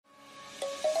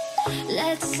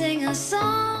Let's sing a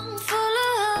song full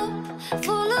of hope,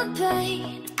 full of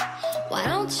pain. Why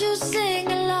don't you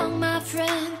sing along, my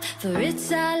friend? For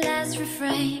it's our last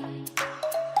refrain.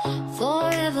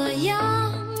 Forever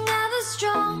young, ever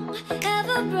strong,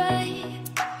 ever brave.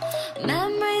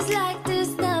 Memories like this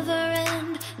never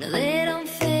end. No, they don't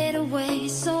fade away.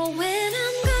 So when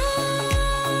I'm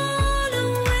gone,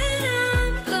 oh, when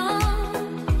I'm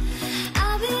gone,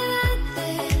 I'll be right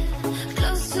there,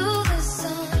 close to the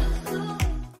sun.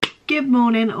 Good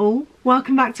morning all.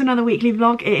 Welcome back to another weekly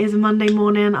vlog. It is a Monday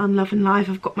morning. I'm loving life.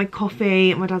 I've got my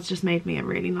coffee. My dad's just made me a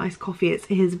really nice coffee. It's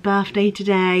his birthday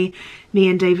today. Me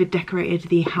and David decorated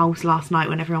the house last night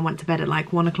when everyone went to bed at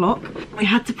like 1 o'clock. We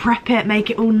had to prep it, make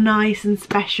it all nice and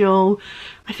special.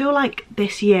 I feel like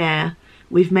this year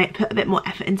we've put a bit more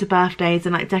effort into birthdays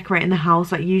and like decorating the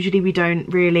house. Like usually we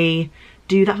don't really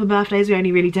do that for birthdays. We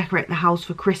only really decorate the house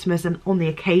for Christmas and on the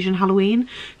occasion Halloween.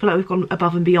 I feel like we've gone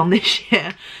above and beyond this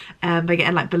year by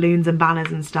getting like balloons and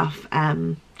banners and stuff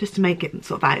just to make it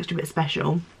sort of that extra bit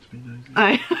special.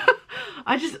 I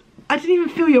didn't even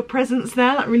feel your presence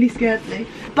there. That really scared me.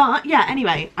 But yeah,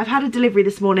 anyway, I've had a delivery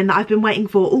this morning that I've been waiting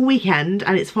for all weekend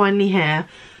and it's finally here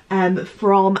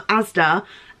from Asda.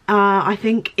 I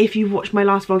think if you've watched my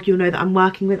last vlog, you'll know that I'm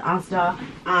working with Asda,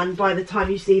 and by the time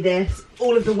you see this,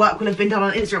 all of the work will have been done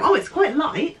on Instagram. Oh, it's quite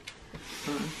light.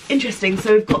 Interesting.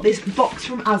 So we've got this box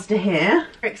from Asda here.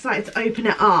 Very excited to open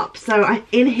it up. So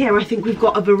in here I think we've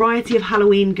got a variety of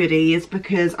Halloween goodies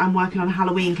because I'm working on a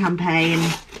Halloween campaign,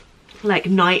 like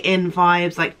night in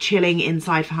vibes, like chilling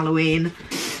inside for Halloween.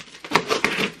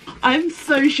 I'm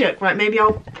so shook. Right, maybe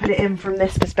I'll put it in from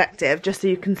this perspective just so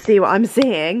you can see what I'm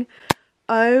seeing.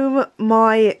 Oh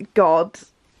my god,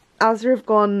 Asda have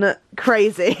gone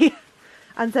crazy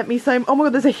and sent me so, oh my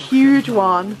god, there's a huge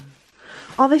one.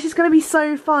 Oh, this is going to be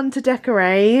so fun to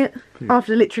decorate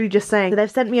after literally just saying. So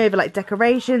they've sent me over like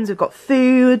decorations, we've got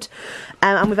food,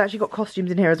 and we've actually got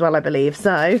costumes in here as well, I believe.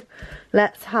 So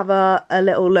let's have a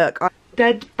little look.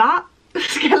 Dead bat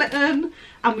skeleton,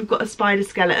 and we've got a spider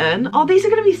skeleton. Oh, these are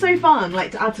going to be so fun,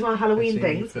 like to add to our Halloween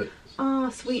things. Oh,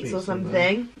 sweets or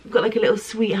something. We've got like a little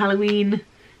sweet Halloween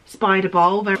spider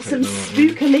bowl. Some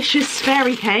spookalicious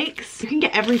fairy cakes. You can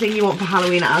get everything you want for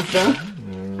Halloween at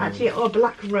Asda. Actually, a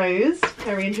black rose.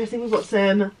 Very interesting. We've got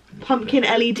some pumpkin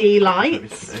LED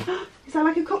lights. Is that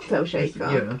like a cocktail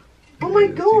shaker? Yeah. Oh my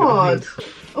god.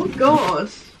 Oh god.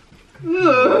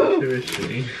 Who is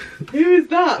she? Who is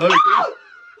that?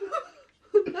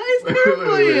 Oh, that is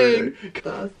terrifying.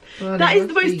 That is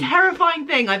the most terrifying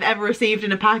thing I've ever received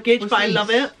in a package, but I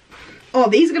love it. Oh,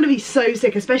 these are going to be so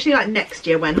sick, especially like next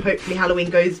year when hopefully Halloween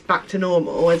goes back to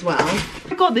normal as well. Oh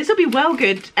my god, this would be well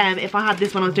good if I had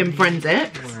this when I was doing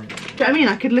forensics. Do you know what I mean?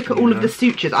 I could look at all of the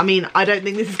sutures. I mean, I don't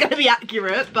think this is going to be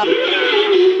accurate, but...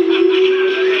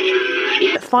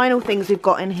 Final things we've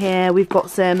got in here, we've got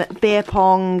some beer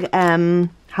pong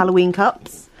Halloween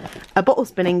cups, a bottle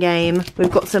spinning game,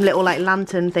 we've got some little like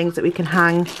lantern things that we can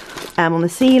hang on the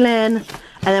ceiling, and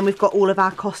then we've got all of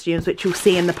our costumes which you'll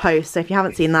see in the post. So if you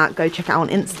haven't seen that, go check it out on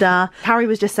Insta. Carrie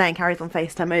was just saying, Carrie's on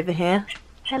FaceTime over here.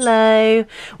 Hello.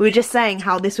 We were just saying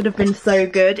how this would have been so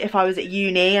good if I was at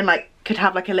uni and like could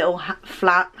have like a little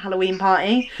flat Halloween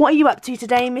party. What are you up to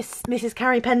today, Mrs.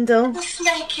 Carrie Pendle? Just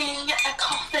making a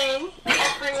coffee for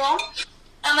everyone.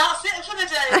 And that's it for the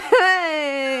day.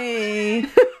 Hey!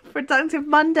 Productive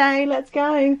Monday, let's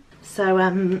go. So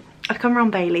I've come around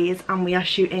Bailey's and we are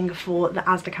shooting for the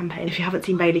Asda campaign. If you haven't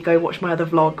seen Bailey, go watch my other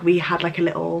vlog. We had like a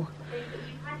little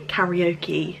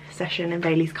karaoke session in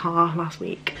Bailey's car last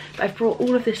week. But I've brought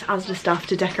all of this Asda stuff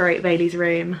to decorate Bailey's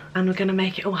room and we're gonna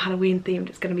make it all Halloween themed.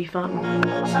 It's gonna be fun.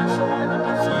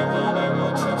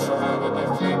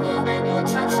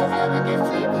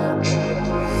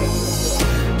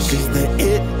 She's the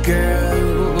it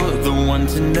girl, the one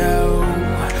to know.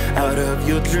 Out of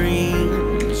your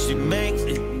dreams, she makes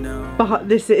it known. But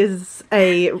this is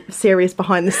a serious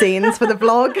behind the scenes for the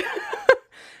vlog.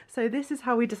 So this is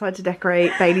how we decided to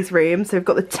decorate Bailey's room. So we've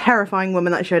got the terrifying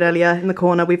woman that I showed earlier in the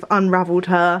corner. We've unravelled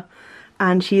her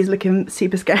and she's looking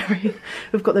super scary.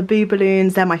 We've got the boo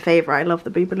balloons. They're my favourite. I love the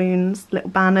boo balloons. Little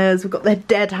banners. We've got the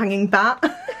dead hanging bat.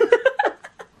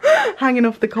 Hanging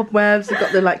off the cobwebs. We've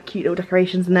got the like cute little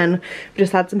decorations, and then we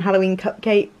just had some Halloween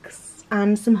cupcakes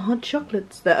and some hot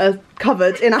chocolates that are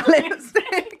covered in our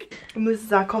lipstick. And this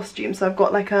is our costume. So I've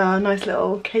got like a nice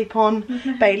little cape on.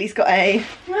 Bailey's got a...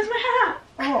 Where's my hat?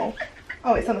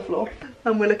 Oh, it's on the floor.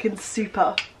 And we're looking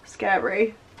super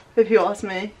scary, if you ask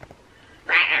me.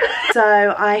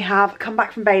 So I have come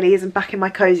back from Bailey's and back in my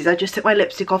cozies. I just took my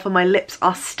lipstick off and my lips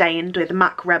are stained with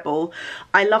MAC Rebel.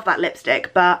 I love that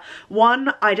lipstick, but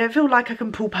one, I don't feel like I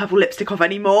can pull purple lipstick off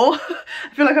anymore.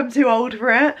 I feel like I'm too old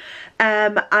for it.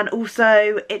 And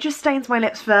also it just stains my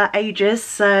lips for ages,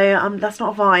 so that's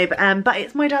not a vibe. But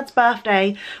it's my dad's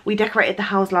birthday. We decorated the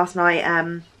house last night,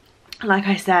 like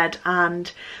I said, and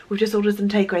we've just ordered some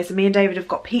takeaways. So me and David have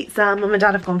got pizza, Mum and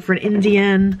Dad have gone for an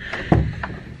Indian,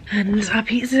 and our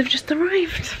pizzas have just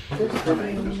arrived.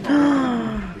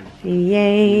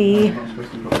 Yay.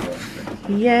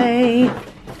 Yay.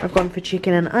 I've gone for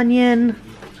chicken and onion.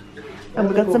 And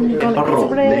we got some garlic pizza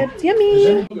bread.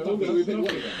 Yummy.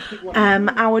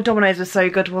 Our Domino's was so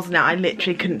good, wasn't it? I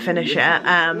literally couldn't finish it.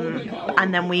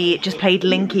 And then we just played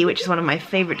Linky, which is one of my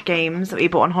favourite games that we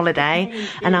bought on holiday.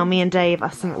 And now me and Dave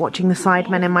are watching The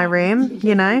Sidemen in my room,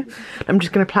 you know. I'm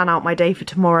just going to plan out my day for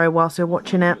tomorrow whilst we're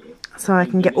watching it, so I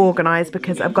can get organised,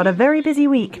 because I've got a very busy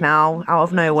week now, out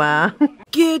of nowhere.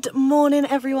 Good morning,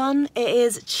 everyone. It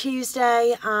is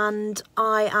Tuesday and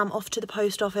I am off to the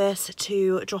post office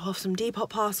to drop off some Depop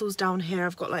parcels down here.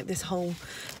 I've got like this whole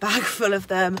bag full of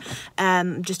them.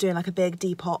 Just doing like a big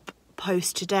Depop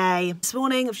post today. This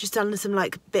morning I've just done some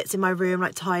like bits in my room,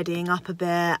 like tidying up a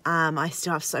bit. I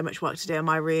still have so much work to do in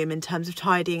my room in terms of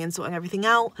tidying and sorting everything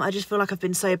out. I just feel like I've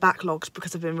been so backlogged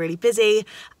because I've been really busy.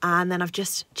 And then I've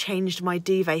just changed my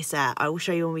duvet set. I will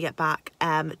show you when we get back,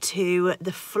 to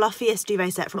the fluffiest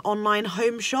duvet set from Online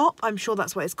Home Shop. I'm sure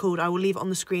that's what it's called. I will leave it on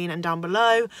the screen and down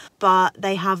below. But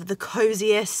they have the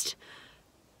coziest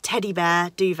teddy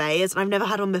bear duvets, and I've never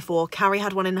had one before. Carrie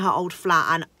had one in her old flat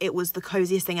and it was the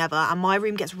coziest thing ever. And my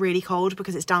room gets really cold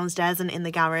because it's downstairs and in the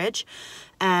garage.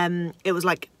 It was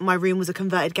like my room was a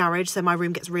converted garage, so my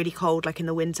room gets really cold like in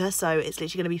the winter, so it's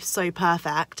literally going to be so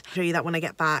perfect. I'll show you that when I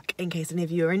get back in case any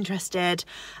of you are interested.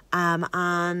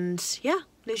 And yeah,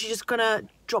 literally just gonna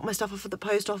drop my stuff off at the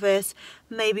post office,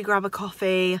 maybe grab a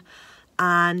coffee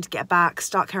and get back,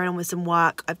 start carrying on with some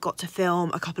work. I've got to film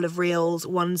a couple of reels.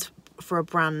 One's for a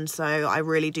brand, so I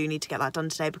really do need to get that done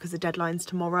today because the deadline's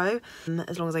tomorrow,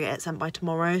 as long as I get it sent by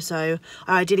tomorrow. So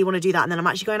I ideally want to do that, and then I'm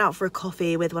actually going out for a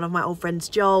coffee with one of my old friends,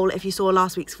 Joel. If you saw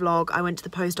last week's vlog, I went to the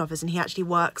post office and he actually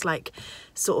works like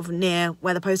sort of near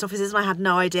where the post office is, and I had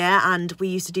no idea. And we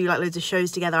used to do like loads of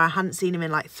shows together. I hadn't seen him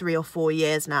in like 3 or 4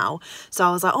 years now, so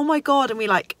I was like, oh my god, and we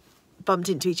like bumped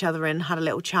into each other and had a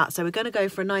little chat. So we're going to go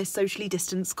for a nice socially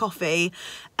distanced coffee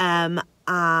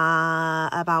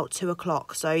about 2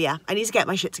 o'clock. So yeah, I need to get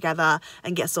my shit together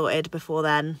and get sorted before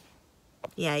then.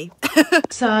 Yay.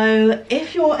 So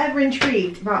if you're ever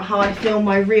intrigued about how I film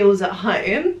my reels at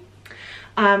home,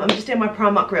 I'm just doing my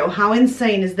Primark reel. How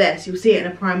insane is this? You'll see it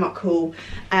in a Primark haul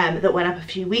that went up a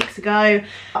few weeks ago.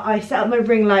 I set up my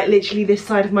ring light literally this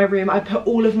side of my room. I put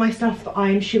all of my stuff that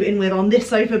I'm shooting with on this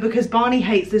sofa because Barney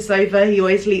hates this sofa. He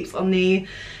always sleeps on the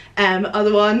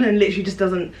other one and literally just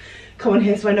doesn't come on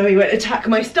here, so I know he won't attack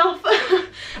my stuff.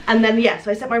 And then yeah, so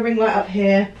I set my ring light up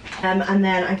here, and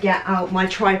then I get out my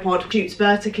tripod. Shoots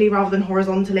vertically rather than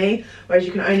horizontally, whereas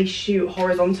you can only shoot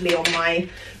horizontally on my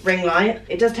ring light.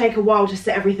 It does take a while to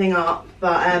set everything up,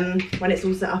 but when it's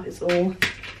all set up, it's all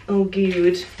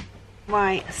good.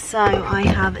 Right, so I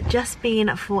have just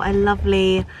been for a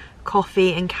lovely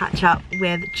coffee and catch up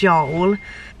with Joel,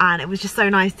 and it was just so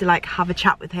nice to like have a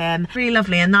chat with him. Really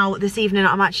lovely. And now this evening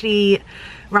I'm actually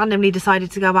randomly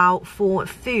decided to go out for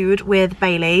food with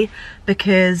Bailey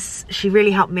because she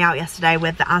really helped me out yesterday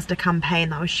with the Asda campaign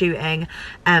that I was shooting,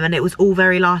 and it was all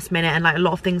very last minute and like a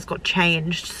lot of things got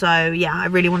changed. So yeah, I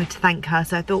really wanted to thank her,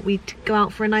 so I thought we'd go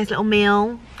out for a nice little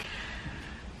meal.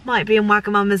 Might be in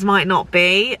Wagamama's, might not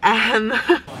be.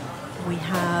 We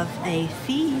have a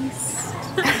feast.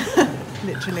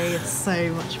 Literally, it's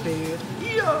so much food.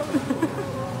 Yeah.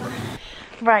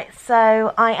 Right,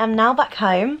 so I am now back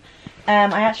home.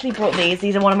 I actually brought these.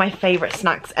 These are one of my favourite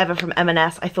snacks ever from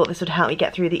M&S. I thought this would help me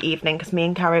get through the evening because me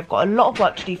and Carrie have got a lot of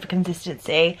work to do for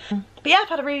consistency. But yeah, I've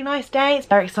had a really nice day. It's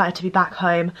very excited to be back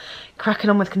home, cracking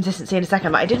on with consistency in a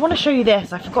second. But I did want to show you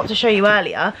this. I forgot to show you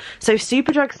earlier. So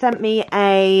Superdrug sent me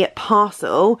a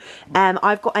parcel.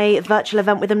 I've got a virtual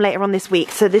event with them later on this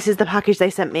week. So this is the package they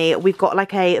sent me. We've got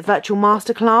like a virtual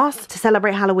masterclass to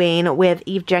celebrate Halloween with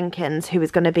Eve Jenkins, who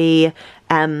is going to be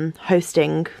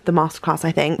hosting the masterclass,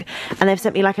 I think. And they've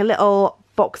sent me like a little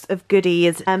box of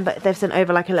goodies, but they've sent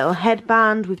over like a little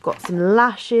headband. We've got some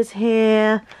lashes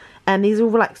here. And these are all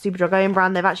like Superdrug own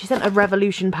brand. They've actually sent a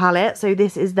Revolution palette. So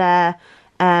this is their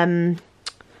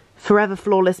Forever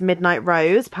Flawless Midnight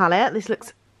Rose palette. This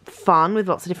looks fun with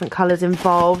lots of different colours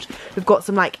involved. We've got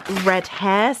some like red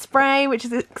hairspray, which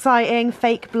is exciting,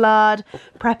 fake blood,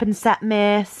 prep and set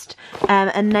mist,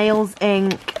 a nails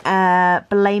ink,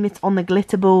 blame it on the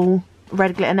glitter ball,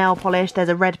 red glitter nail polish. There's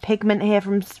a red pigment here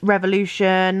from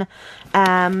Revolution.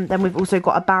 Then we've also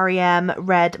got a Barry M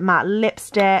red matte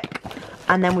lipstick,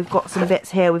 and then we've got some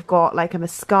bits here. We've got like a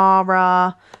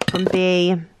mascara from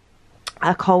B,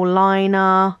 a kohl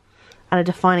liner, and a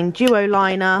defining duo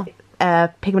liner.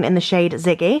 Pigment in the shade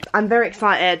Ziggy. I'm very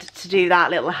excited to do that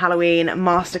little Halloween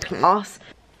masterclass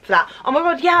for that. Oh my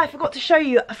god, yeah, I forgot to show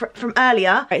you from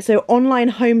earlier. Right, so Online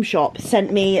Home Shop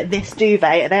sent me this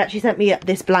duvet. They actually sent me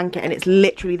this blanket, and it's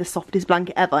literally the softest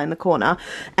blanket ever in the corner.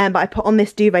 But I put on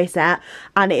this duvet set,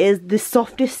 and it is the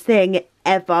softest thing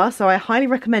ever. So I highly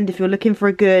recommend, if you're looking for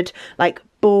a good like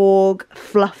Borg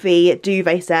fluffy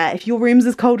duvet set. If your room's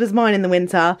as cold as mine in the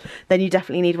winter, then you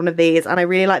definitely need one of these. And I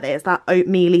really like that it's that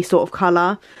oatmeal-y sort of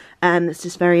colour. It's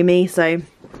just very me. So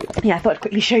yeah, I thought I'd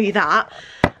quickly show you that.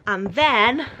 And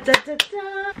then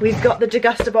we've got the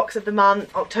Degusta box of the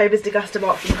month, October's Degusta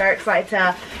box. I'm very excited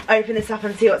to open this up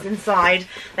and see what's inside.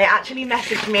 They actually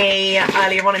messaged me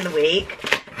earlier on in the week,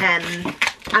 and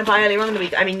by earlier on in the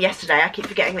week I mean yesterday, I keep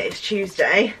forgetting that it's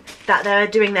Tuesday, that they're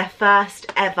doing their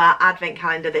first ever advent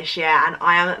calendar this year, and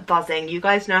I am buzzing. You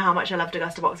guys know how much I love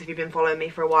Degusta box if you've been following me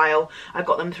for a while. I've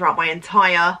got them throughout my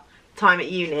entire time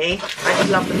at uni. I just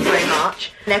love them so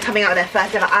much. They're coming out with their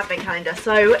first ever advent calendar,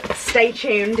 so stay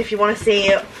tuned if you want to see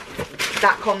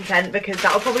that content, because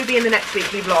that'll probably be in the next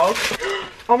weekly vlog.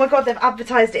 Oh my god, they've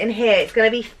advertised it in here. It's going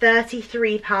to be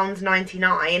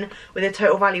 £33.99 with a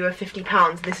total value of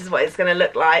 £50. This is what it's going to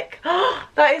look like.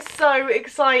 That is so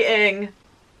exciting.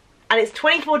 And it's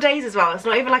 24 days as well. It's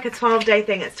not even like a 12-day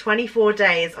thing. It's 24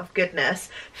 days of goodness,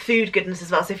 food goodness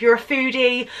as well. So if you're a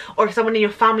foodie, or if someone in your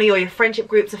family or your friendship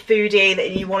group's a foodie,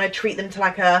 that you want to treat them to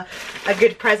like a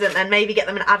good present, then maybe get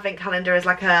them an advent calendar as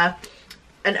like an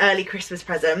early Christmas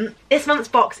present. This month's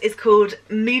box is called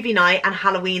Movie Night and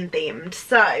Halloween themed.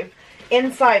 So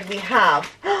inside we have,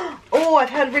 oh, I've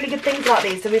heard really good things about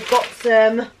these. So we've got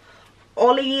some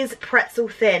Ollie's pretzel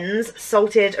thins,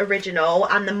 salted original,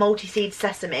 and the multi-seed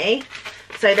sesame.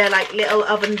 So they're like little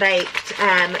oven baked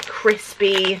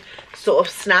crispy sort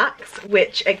of snacks,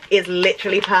 which is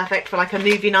literally perfect for like a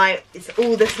movie night. It's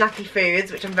all the snacky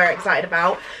foods, which I'm very excited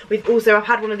about. I've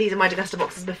had one of these in my Degusta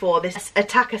boxes before, this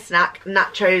Attacker Snack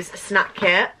Nachos snack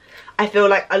kit. I feel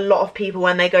like a lot of people,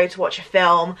 when they go to watch a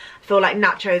film, feel like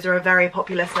nachos are a very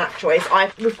popular snack choice.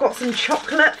 We've got some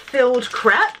chocolate filled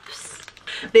crepes.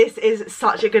 This is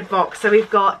such a good box. So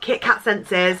we've got Kit Kat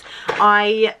Senses.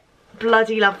 I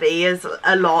bloody love these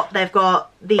a lot. They've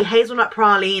got the hazelnut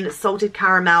praline, salted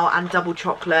caramel, and double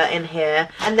chocolate in here.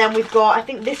 And then we've got, I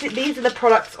think these are the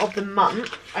products of the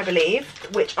month, I believe,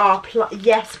 which are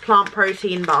plant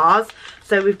protein bars.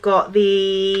 So we've got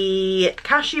the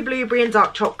cashew, blueberry and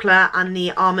dark chocolate, and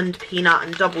the almond, peanut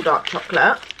and double dark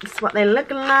chocolate. This is what they look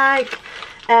like.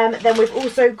 Then we've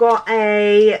also got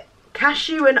a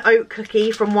cashew and oat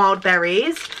cookie from Wild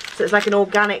Berries. So it's like an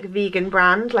organic vegan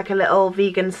brand, like a little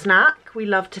vegan snack. We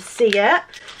love to see it.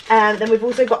 Then we've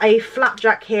also got a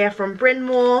flapjack here from Bryn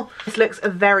Mawr. This looks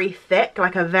very thick,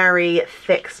 like a very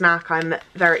thick snack. I'm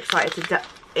very excited to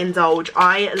indulge.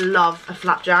 I love a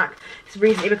flapjack. It's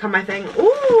recently become my thing.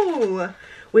 Ooh!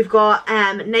 We've got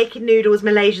Naked Noodles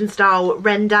Malaysian style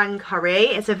rendang curry.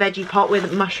 It's a veggie pot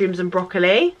with mushrooms and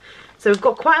broccoli. So we've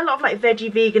got quite a lot of like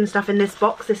veggie vegan stuff in this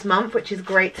box this month, which is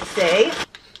great to see.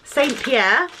 St.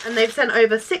 Pierre, and they've sent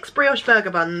over 6 brioche burger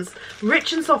buns,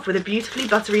 rich and soft with a beautifully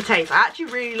buttery taste. I actually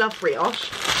really love brioche.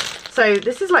 So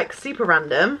this is like super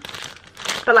random,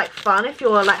 but like fun if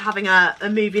you're like having a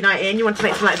movie night in. You want to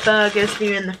make some like burgers for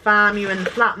you and the fam, you and the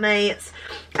flatmates.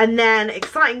 And then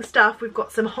exciting stuff, we've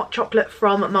got some hot chocolate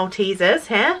from Maltesers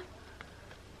here.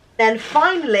 Then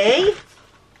finally,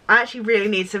 I actually really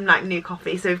need some like new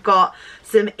coffee. So we've got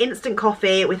some instant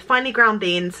coffee with finely ground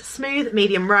beans, smooth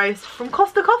medium roast from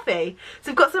Costa Coffee.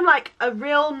 So we've got some like a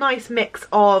real nice mix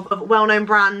of well-known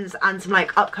brands and some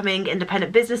like upcoming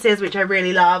independent businesses, which I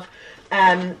really love.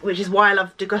 Which is why I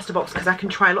love Degusta box, because I can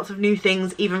try lots of new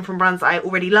things, even from brands that I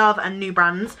already love and new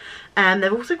brands.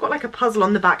 They've also got like a puzzle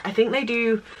on the back. I think they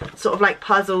do sort of like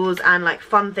puzzles and like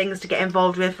fun things to get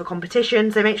involved with for competition,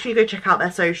 so make sure you go check out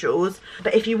their socials.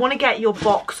 But if you want to get your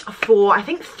box for I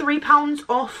think £3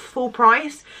 off full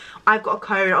price I've got a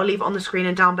code, I'll leave it on the screen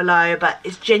and down below, but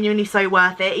it's genuinely so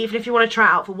worth it. Even if you want to try it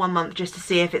out for 1 month just to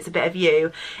see if it's a bit of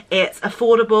you, it's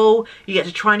affordable, you get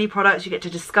to try new products, you get to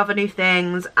discover new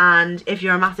things, and if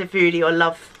you're a massive foodie or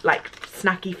love like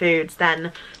snacky foods,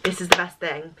 then this is the best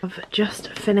thing. I've just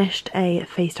finished a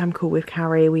FaceTime call with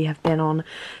Carrie. We have been on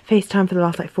FaceTime for the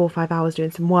last like 4 or 5 hours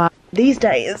doing some work. These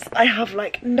days I have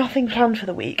like nothing planned for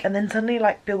the week, and then suddenly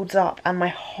like builds up and my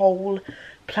whole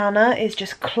planner is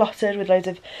just cluttered with loads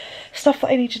of stuff that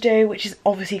I need to do, which is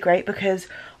obviously great because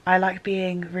I like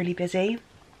being really busy.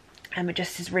 It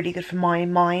just is really good for my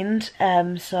mind.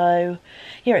 So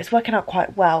yeah, it's working out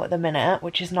quite well at the minute,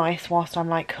 which is nice whilst I'm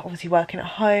like obviously working at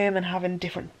home and having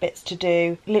different bits to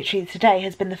do. Literally today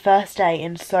has been the first day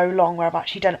in so long where I've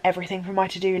actually done everything from my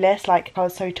to-do list. Like I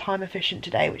was so time efficient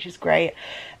today, which is great.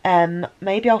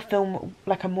 Maybe I'll film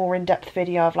like a more in-depth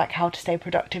video of like how to stay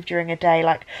productive during a day.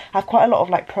 Like I have quite a lot of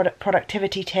like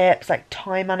productivity tips, like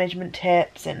time management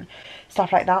tips and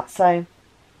stuff like that. So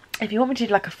if you want me to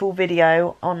do like a full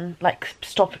video on like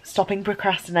stopping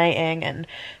procrastinating and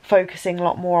focusing a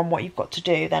lot more on what you've got to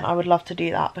do, then I would love to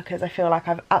do that, because I feel like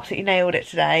I've absolutely nailed it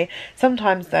today.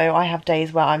 Sometimes though I have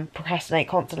days where I'm procrastinate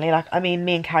constantly. Like I mean,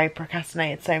 me and Carrie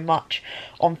procrastinated so much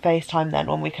on FaceTime then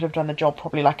when we could have done the job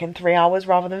probably like in 3 hours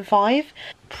rather than 5.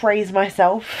 Praise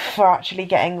myself for actually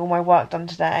getting all my work done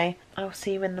today. I'll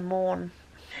see you in the morn.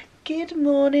 Good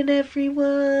morning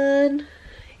everyone.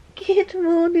 Good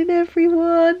morning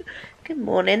everyone. Good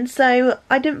morning. So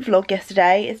I didn't vlog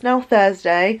yesterday, it's now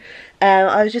Thursday.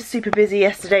 I was just super busy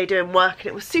yesterday doing work and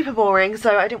it was super boring,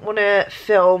 so I didn't want to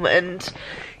film, and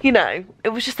you know, it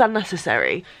was just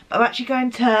unnecessary. I'm actually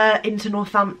going into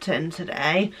Northampton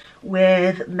today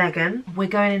with Megan. We're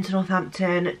going into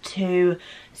Northampton to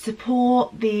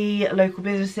support the local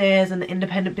businesses and the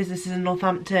independent businesses in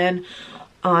Northampton.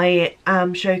 I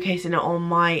am showcasing it on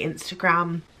my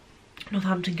Instagram.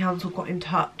 Northampton Council got in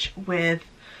touch with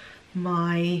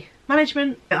my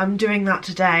management. I'm doing that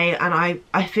today, and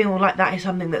I feel like that is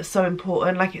something that's so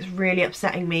important. Like it's really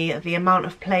upsetting me the amount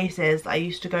of places that I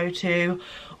used to go to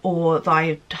or that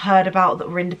I heard about that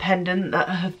were independent that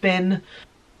have been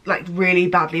like really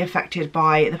badly affected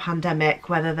by the pandemic,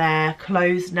 whether they're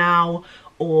closed now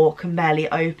or can barely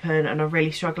open and are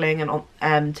really struggling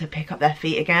and to pick up their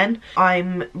feet again.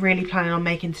 I'm really planning on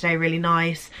making today really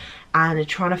nice and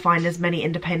trying to find as many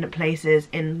independent places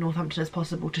in Northampton as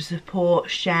possible to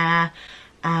support, share,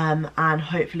 and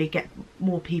hopefully get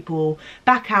more people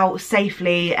back out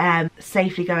safely,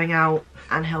 safely going out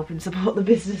and helping support the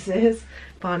businesses.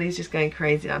 Barney's just going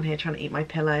crazy down here trying to eat my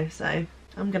pillow, so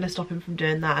I'm going to stop him from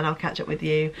doing that, and I'll catch up with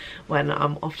you when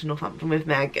I'm off to Northampton with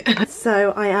Meg.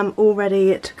 So I am all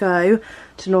ready to go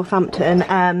to Northampton. Me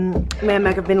and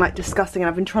Meg have been like discussing, and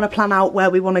I've been trying to plan out where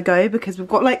we want to go because we've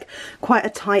got like quite a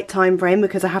tight time frame,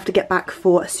 because I have to get back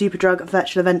for a Superdrug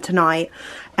virtual event tonight.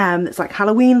 It's like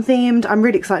Halloween themed. I'm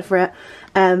really excited for it.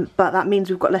 But that means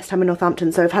we've got less time in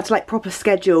Northampton, so we've had to like proper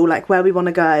schedule like where we want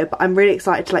to go. But I'm really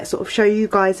excited to like sort of show you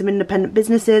guys some independent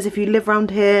businesses if you live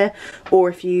around here, or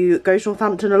if you go to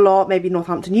Northampton a lot, maybe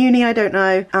Northampton Uni, I don't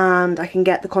know, and I can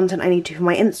get the content I need to for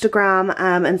my Instagram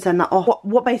and send that off.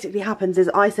 What basically happens is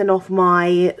I send off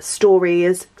my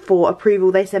stories for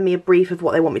approval. They send me a brief of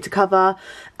what they want me to cover,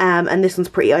 and this one's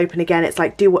pretty open again. It's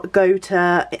like go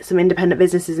to some independent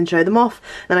businesses and show them off,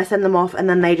 then I send them off and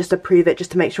then they just approve it,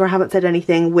 just to make sure I haven't said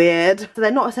anything weird. So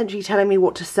they're not essentially telling me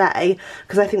what to say,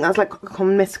 because I think that's like a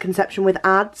common misconception with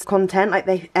ads content.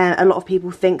 Like a lot of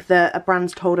people think that a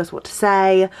brand's told us what to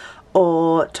say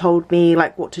or told me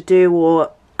like what to do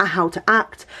or how to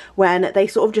act, when they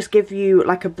sort of just give you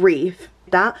like a brief.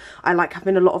 That I like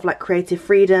having a lot of like creative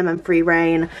freedom and free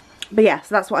reign. But yeah,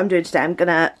 so that's what I'm doing today. I'm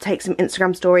gonna take some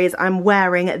Instagram stories. I'm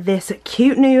wearing this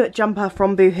cute new jumper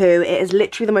from Boohoo. It is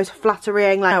literally the most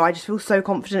flattering, like, I just feel so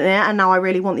confident in it, and now I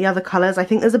really want the other colours. I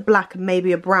think there's a black and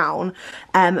maybe a brown,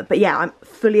 but yeah, I'm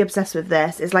fully obsessed with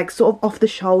this. It's like sort of off the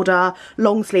shoulder,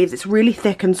 long sleeves. It's really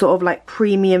thick and sort of like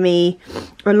premium-y,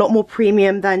 a lot more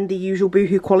premium than the usual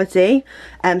Boohoo quality.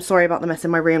 Sorry about the mess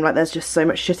in my room, like there's just so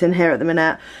much shit in here at the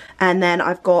minute. And then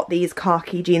I've got these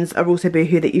khaki jeans, are also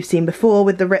Boohoo, that you've seen before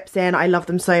with the rips in. I love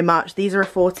them so much. These are a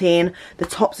 14, the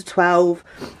tops are 12.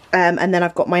 And then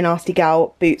I've got my Nasty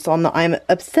Gal boots on that I'm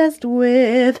obsessed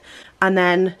with. And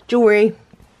then jewellery.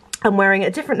 I'm wearing a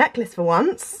different necklace for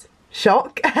once.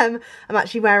 Shock. I'm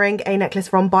actually wearing a necklace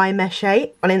from By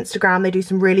Meshe on Instagram. They do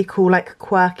some really cool, like,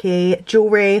 quirky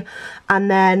jewellery.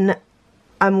 And then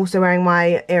I'm also wearing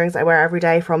my earrings that I wear every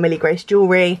day from Millie Grace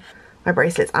Jewellery. My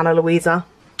bracelet's Anna Louisa.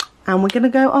 And we're gonna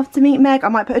go off to meet Meg. I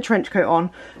might put a trench coat on.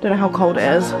 Don't know how cold it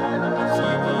is.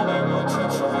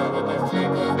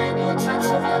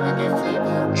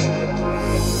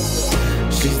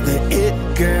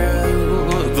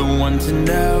 to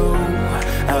know.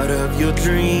 Out of your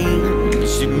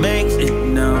dreams, she makes it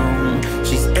known.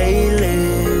 She's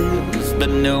A-list, but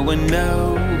no one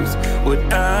knows what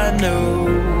I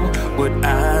know, what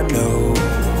I know.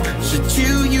 She'll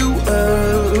chew you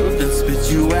up and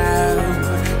spit you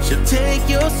out. She'll take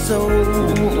your soul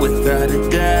without a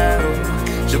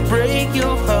doubt. She'll break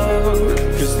your heart,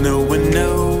 cause no one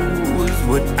knows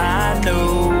what I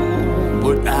know,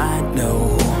 what I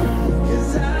know.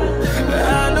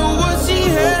 I know what she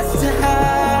has to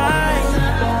hide.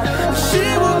 She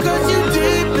will cut you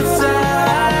deep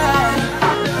inside.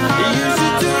 You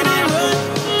should turn it on,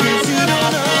 cause you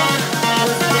don't know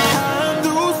what's behind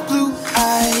those blue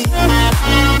eyes.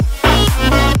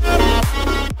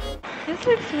 This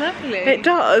looks lovely. It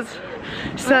does.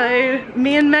 So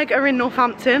me and Meg are in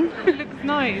Northampton. It looks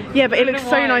nice. Yeah, but it looks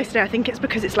so why. nice today. I think it's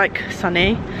because it's like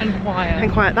sunny And quiet.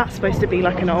 and quiet. That's supposed to be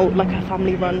like an old, like a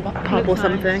family run pub or Looks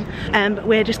something. But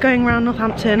we're just going around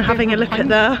Northampton having a look at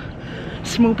the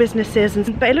small businesses,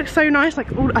 and but it looks so nice. Like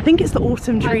I think it's the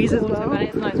autumn trees as well.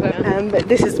 It's nice weather. But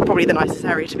this is probably the nicest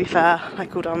area, to be fair,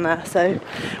 like all down there. So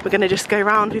we're gonna just go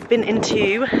around. We've been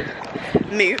into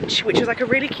Mooch, which is like a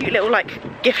really cute little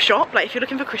like gift shop. Like if you're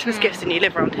looking for Christmas gifts and you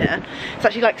live around here, it's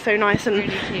actually like so nice, and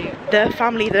Really cute. the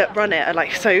family that run it are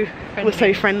like so Friendly. we're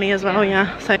so friendly as well.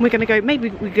 Yeah. So we're gonna go. Maybe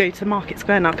we go to the market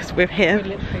square now because we're here,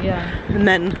 Literally, yeah. and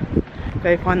then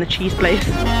go find the cheese place.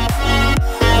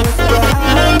 What's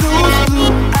behind those blue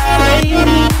eyes?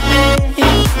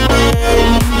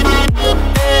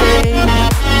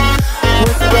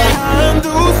 What's behind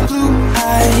those blue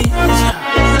eyes?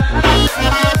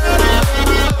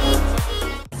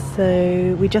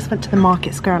 So we just went to the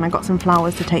market square and I got some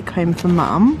flowers to take home for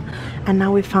Mum, and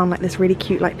now we've found like this really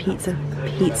cute like pizza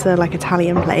like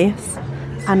Italian place,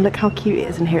 and look how cute it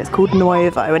is in here. It's called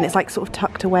Nuovo and it's like sort of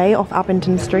tucked away off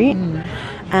Abington Street.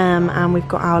 And we've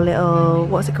got our little,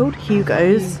 what's it called,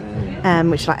 Hugo's,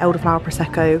 which is like elderflower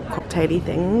prosecco cocktaily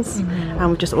things. And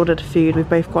we've just ordered food. We've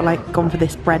both got like gone for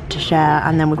this bread to share,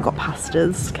 and then we've got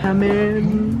pastas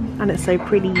coming, and it's so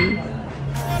pretty.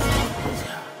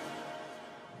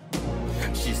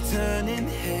 She's turning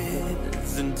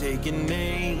heads and taking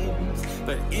names,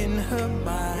 but in her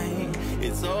mind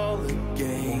it's all a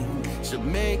game. She'll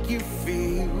make you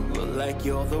feel like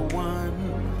you're the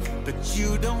one, but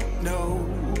you don't know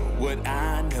what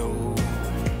I know.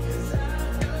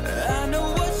 I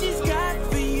know what she's got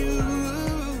for you.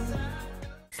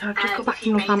 So I've just got back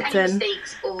from Northampton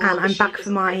and I'm back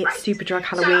for my Superdrug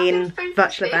Halloween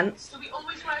virtual event,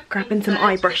 grabbing some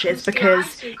eye brushes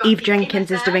because Eve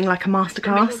Jenkins is doing like a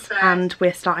masterclass and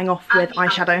we're starting off with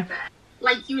eyeshadow.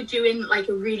 Like you were doing like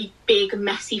a really big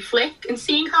messy flick, and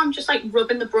seeing how I'm just like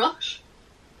rubbing the brush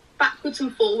backwards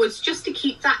and forwards just to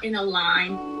keep that in a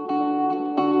line.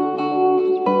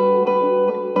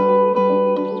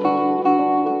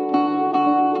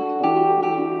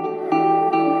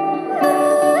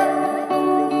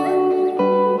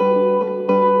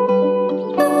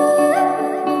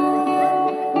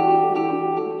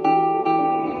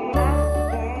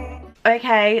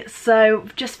 Okay, so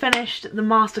just finished the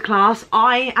masterclass.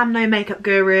 I am no makeup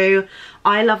guru.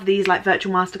 I love these like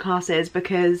virtual masterclasses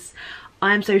because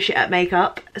I am so shit at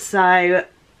makeup. So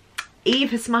Eve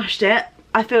has smashed it.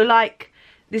 I feel like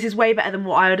this is way better than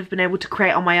what I would have been able to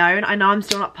create on my own. I know I'm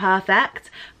still not perfect,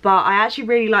 but I actually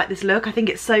really like this look. I think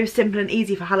it's so simple and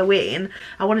easy for Halloween.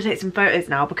 I want to take some photos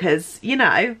now because, you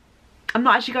know, I'm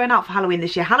not actually going out for Halloween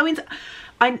this year.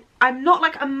 I'm not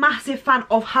like a massive fan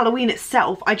of Halloween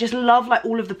itself. I just love like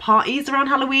all of the parties around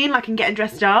Halloween, like and getting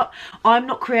dressed up. I'm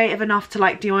not creative enough to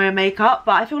like do my own makeup,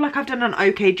 but I feel like I've done an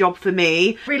okay job for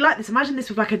me. I really like this. Imagine this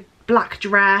with like a black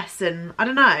dress, and I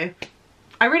don't know.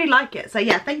 I really like it. So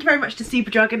yeah, thank you very much to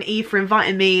Superdrug and Eve for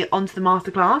inviting me onto the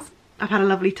masterclass. I've had a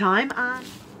lovely time. And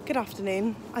good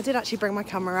afternoon. I did actually bring my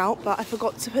camera out, but I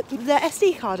forgot to put the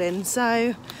SD card in,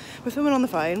 so we're filming on the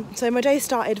phone. So my day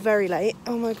started very late.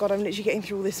 Oh my god, I'm literally getting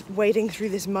through all this, wading through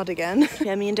this mud again.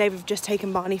 Yeah, me and Dave have just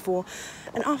taken Barney for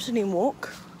an afternoon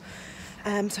walk.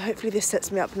 So hopefully this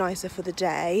sets me up nicer for the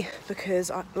day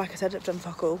because, like I said, I've done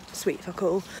fuck all, sweet fuck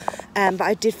all. But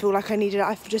I did feel like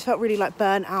I just felt really like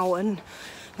burnt out and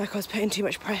like I was putting too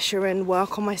much pressure and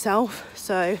work on myself.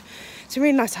 So it's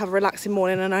really nice to have a relaxing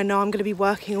morning, and I know I'm going to be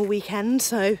working all weekend,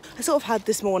 so I sort of had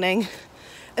this morning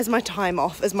as my time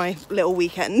off, as my little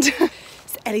weekend.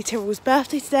 It's Ellie Tyrrell's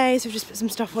birthday today, so I've just put some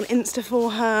stuff on Insta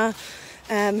for her.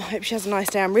 Hope she has a nice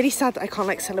day. I'm really sad that I can't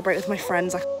like celebrate with my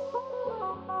friends.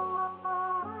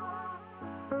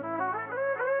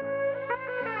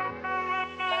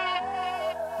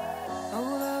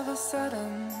 All of a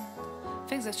sudden,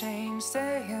 Things have changed,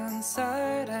 stay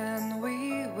inside and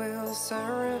we will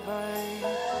survive.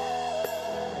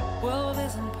 World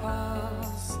is in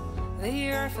pause, the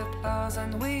earth applauds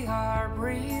and we are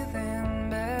breathing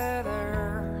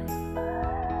better.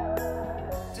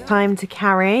 Time to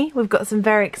carry. We've got some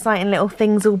very exciting little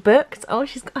things all booked. Oh,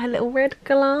 she's got her little red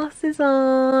glasses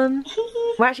on.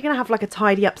 We're actually gonna have like a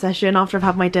tidy up session after I've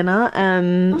had my dinner.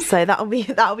 So that'll be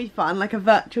fun, like a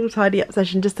virtual tidy up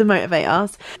session just to motivate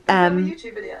us. A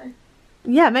YouTube video.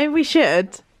 Yeah, maybe we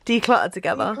should declutter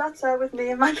together. Declutter with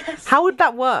me and my best. How would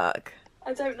that work?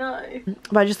 I don't know.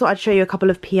 But I just thought I'd show you a couple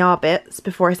of PR bits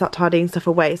before I start tidying stuff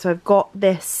away. So I've got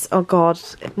this, oh god,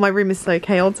 my room is so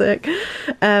chaotic.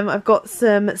 I've got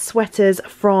some sweaters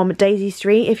from Daisy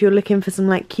Street. If you're looking for some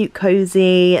like cute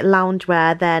cozy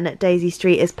loungewear, then Daisy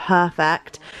Street is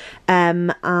perfect.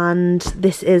 And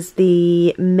this is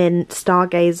the mint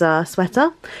Stargazer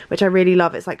sweater, which I really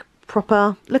love. It's like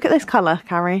proper, look at this colour,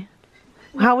 Carrie.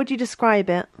 How would you describe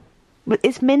it?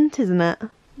 It's mint, isn't it?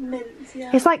 Mint,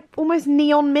 yeah. It's like almost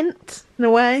neon mint in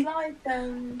a way. It's like, Do you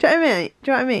know what I mean?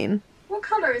 Do you know what I mean? what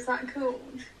colour is that called?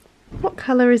 What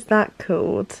colour is that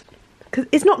called? Because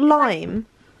it's not lime.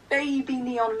 Baby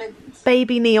neon mint.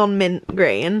 Baby neon mint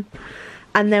green.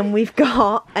 And then we've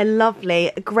got a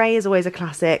lovely, grey is always a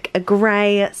classic, a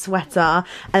grey sweater.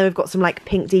 And we've got some like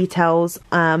pink details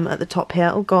at the top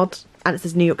here. Oh god. And it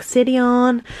says New York City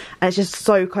on, and it's just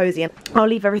so cozy. And I'll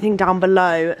leave everything down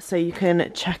below so you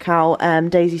can check out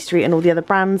Daisy Street and all the other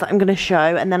brands that I'm going to show.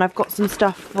 And then I've got some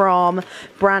stuff from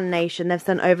Brand Nation. They've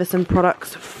sent over some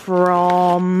products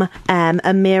from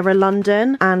Amira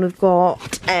London, and we've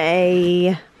got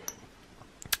a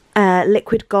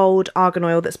liquid gold argan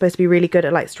oil that's supposed to be really good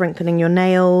at like strengthening your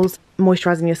nails,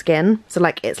 moisturizing your skin. So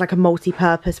like it's like a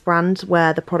multi-purpose brand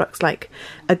where the products like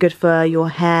are good for your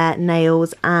hair,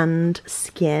 nails and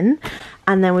skin.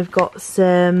 And then we've got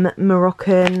some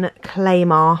Moroccan clay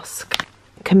mask,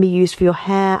 can be used for your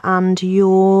hair and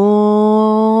your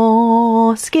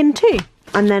skin too.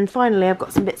 And then finally I've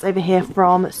got some bits over here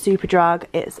from Superdrug.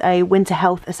 It's a winter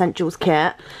health essentials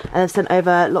kit, and they've sent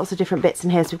over lots of different bits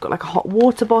in here. So we've got like a hot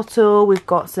water bottle, we've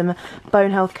got some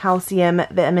bone health, calcium,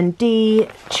 vitamin D,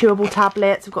 chewable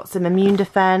tablets, we've got some immune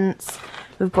defense,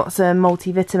 we've got some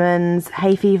multivitamins,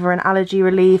 hay fever and allergy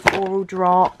relief, oral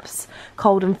drops,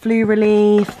 cold and flu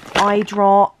relief, eye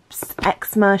drops,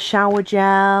 eczema, shower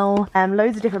gel,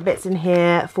 loads of different bits in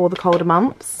here for the colder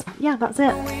months. Yeah, that's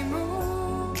it.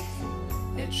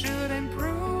 Should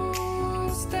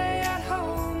improve, stay at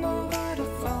home over the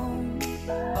phone.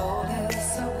 All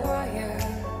is so quiet,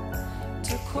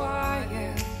 too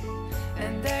quiet,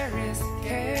 and there is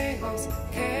chaos,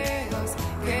 chaos,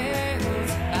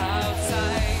 chaos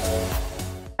outside.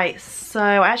 Right, so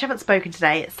I actually haven't spoken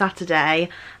today. It's Saturday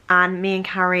and me and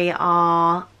Carrie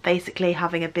are basically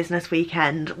having a business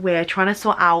weekend. We're trying to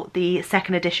sort out the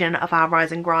second edition of our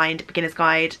Rise and Grind Beginner's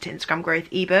Guide to Instagram Growth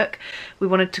ebook. We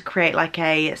wanted to create like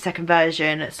a second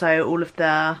version so all of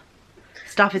the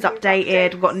stuff is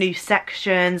updated. We've got new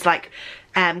sections like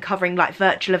covering like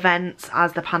virtual events,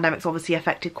 as the pandemic's obviously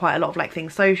affected quite a lot of like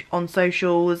things on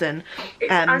socials. And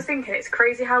I was thinking it's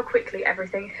crazy how quickly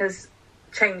everything has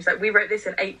changed. Like we wrote this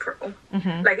in April.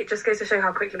 Like it just goes to show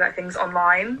how quickly like things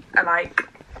online are like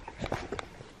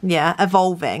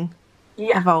evolving.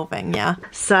 Yeah.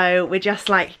 So we're just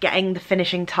like getting the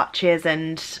finishing touches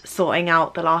and sorting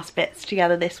out the last bits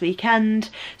together this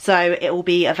weekend. So it will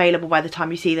be available by the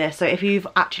time you see this. So if you've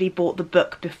actually bought the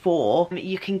book before,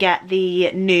 you can get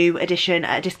the new edition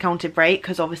at a discounted rate,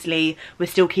 because obviously we're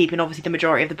still keeping obviously the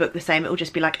majority of the book the same. It will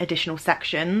just be like additional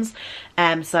sections.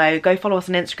 So go follow us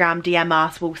on Instagram, DM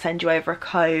us, we'll send you over a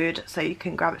code so you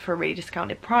can grab it for a really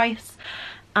discounted price.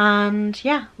 And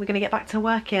yeah, we're gonna get back to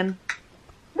working.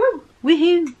 Woo!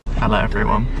 Woohoo! Hello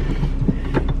everyone.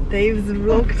 Dave's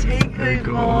vlog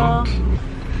takeover.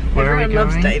 Everyone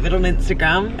loves David on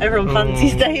Instagram. Everyone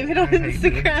fancies David on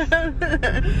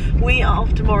Instagram. We are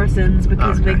off to Morrison's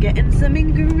because we're getting some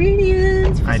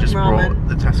ingredients for I just some ramen. brought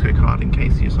the Tesco card in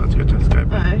case you decide to go Tesco,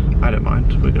 but I don't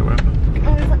mind, we'll go wherever.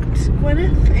 Oh, is that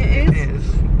Gwyneth? It is. It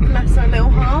is. Bless her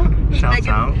little heart. Shout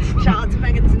out. Shout out to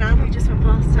Megan Sinan. We just went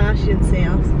past her, she didn't see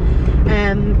us.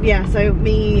 Yeah, so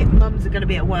mums are going to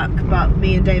be at work, but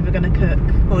me and Dave are going to cook.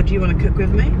 Or do you want to cook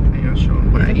with me? Yeah, sure.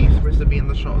 Will any Rissa be in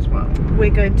the shot as well? We're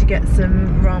going to get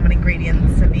some ramen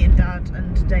ingredients, so me and Dad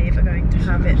and Dave are going to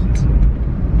have it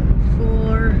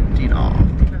for dinner.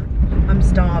 I'm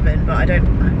starving, but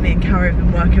me and Carrie have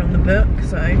been working on the book,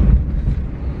 so I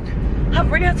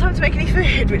haven't really had time to make any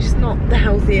food, which is not the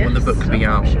healthiest. Will the book be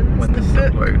out when this is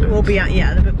uploaded? Will be out,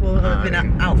 yeah, the book will have been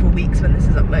out for weeks when this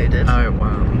is uploaded. Oh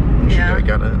wow, we should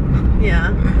go get it.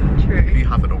 Yeah. True. If you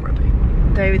haven't already.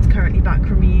 David's currently back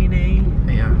from uni.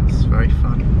 Yeah, it's very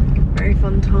fun. Very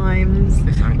fun times.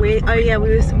 This angle's probably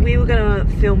awful. We were gonna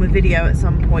film a video at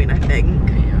some point, I think.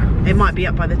 Yeah. It might be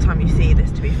up by the time you see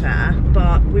this, to be fair,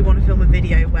 but we want to film a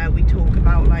video where we talk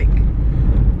about, like,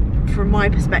 from my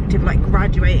perspective, like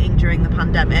graduating during the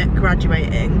pandemic,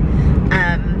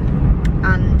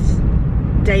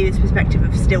 and David's perspective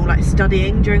of still like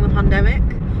studying during the pandemic,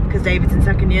 because David's in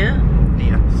second year.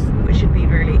 Yes. Which should be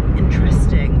really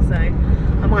interesting. So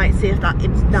I might see if that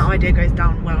idea goes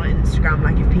down well on Instagram,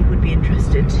 like if people would be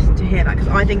interested to hear that, because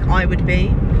I think I would be.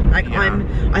 Like, yeah.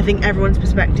 I think everyone's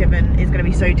perspective is going to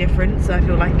be so different, so I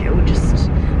feel like it will just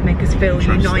make us feel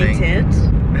united.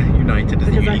 United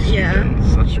as uni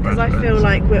students, such because I feel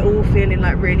like we're all feeling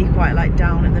like really quite like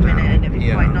down at the minute, and it'd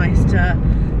be quite nice to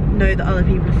know that other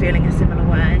people are feeling a similar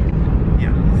way.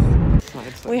 Yeah.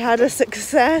 We had a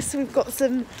success. We've got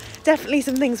definitely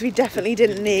some things we definitely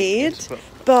didn't need,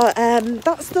 but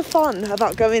that's the fun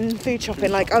about going food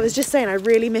shopping. Like I was just saying, I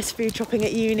really miss food shopping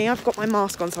at uni. I've got my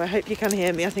mask on, so I hope you can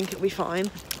hear me. I think it'll be fine,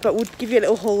 but we'll give you a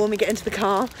little haul when we get into the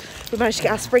car. We managed to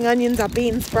get our spring onions, our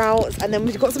bean sprouts, and then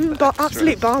we've got some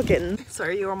absolute bargains.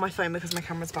 Sorry, you're on my phone because my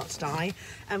camera's about to die.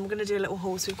 And we're going to do a little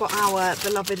haul. So we've got our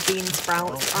beloved bean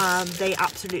sprouts. They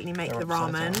absolutely make the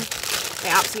ramen. They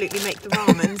absolutely make the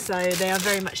ramen, so they are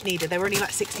very much needed. They were only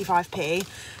like 65p.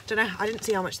 Don't know, I didn't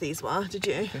see how much these were, did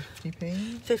you?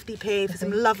 50p? 50p for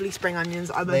some lovely spring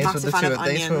onions. I'm a massive fan of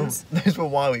onions. Those were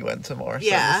why we went to Morrison's.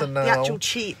 Yeah, the actual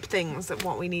cheap things that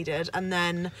what we needed. And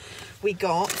then we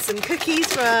got some cookies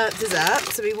for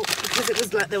dessert. So because it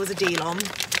was like there was a deal on.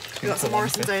 We got some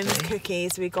Morrison's own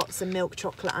cookies. We got some milk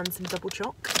chocolate and some double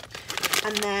choc.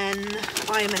 And then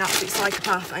I am an absolute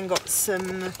psychopath and got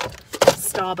some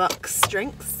Starbucks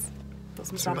drinks. Got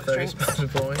some Starbucks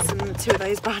drinks. Two of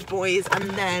those bad boys.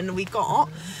 And then we got,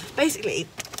 basically,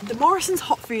 the Morrison's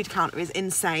hot food counter is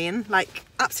insane, like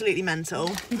absolutely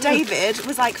mental. David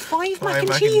was like, 5 mac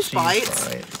and cheese bites.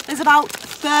 There's about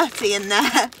 30 in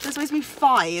there. There's supposed to be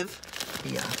 5.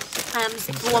 Yeah.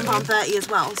 For £1.30 as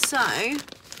well. So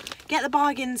get the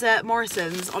bargains at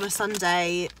Morrison's on a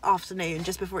Sunday afternoon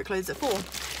just before it closes at 4.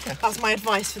 Yeah. That's my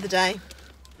advice for the day.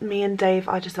 Me and Dave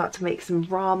are just about to make some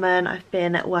ramen. I've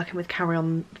been working with Carrie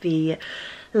on the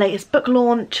latest book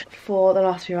launch for the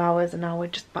last few hours, and now we're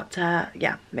just about to,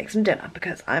 make some dinner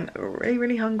because I'm really,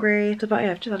 really hungry. So, but yeah,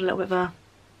 I've just had a little bit of a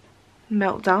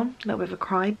meltdown, a little bit of a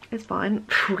cry. It's fine.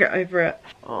 We'll get over it.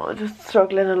 Oh, I'm just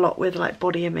struggling a lot with like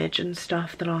body image and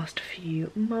stuff the last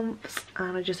few months,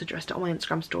 and I just addressed it on my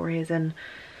Instagram stories, and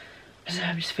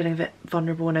I'm just feeling a bit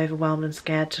vulnerable and overwhelmed and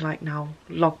scared to like now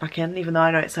log back in, even though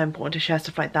I know it's so important to share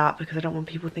stuff like that because I don't want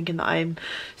people thinking that I'm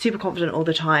super confident all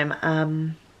the time.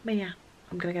 But yeah,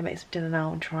 I'm gonna go make some dinner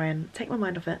now and try and take my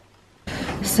mind off it.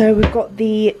 So we've got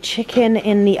the chicken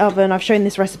in the oven. I've shown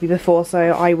this recipe before, so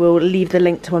I will leave the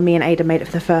link to when me and Ada made it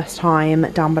for the first time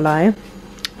down below.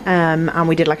 And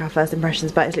we did like our first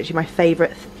impressions, but it's literally my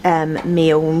favourite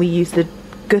meal. When we use the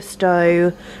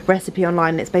Degusta recipe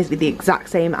online, it's basically the exact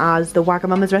same as the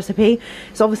Wagamama's recipe.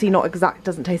 It's obviously not exact,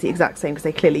 doesn't taste the exact same because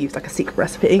they clearly use like a secret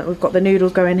recipe. We've got the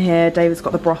noodles going here, David's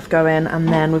got the broth going, and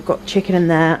then we've got chicken in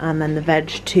there, and then the veg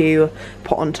to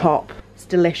put on top. It's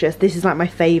delicious. This is like my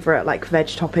favourite like veg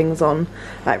toppings on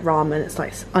like ramen. It's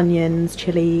like onions,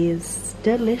 chilies,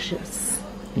 delicious.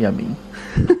 Yummy.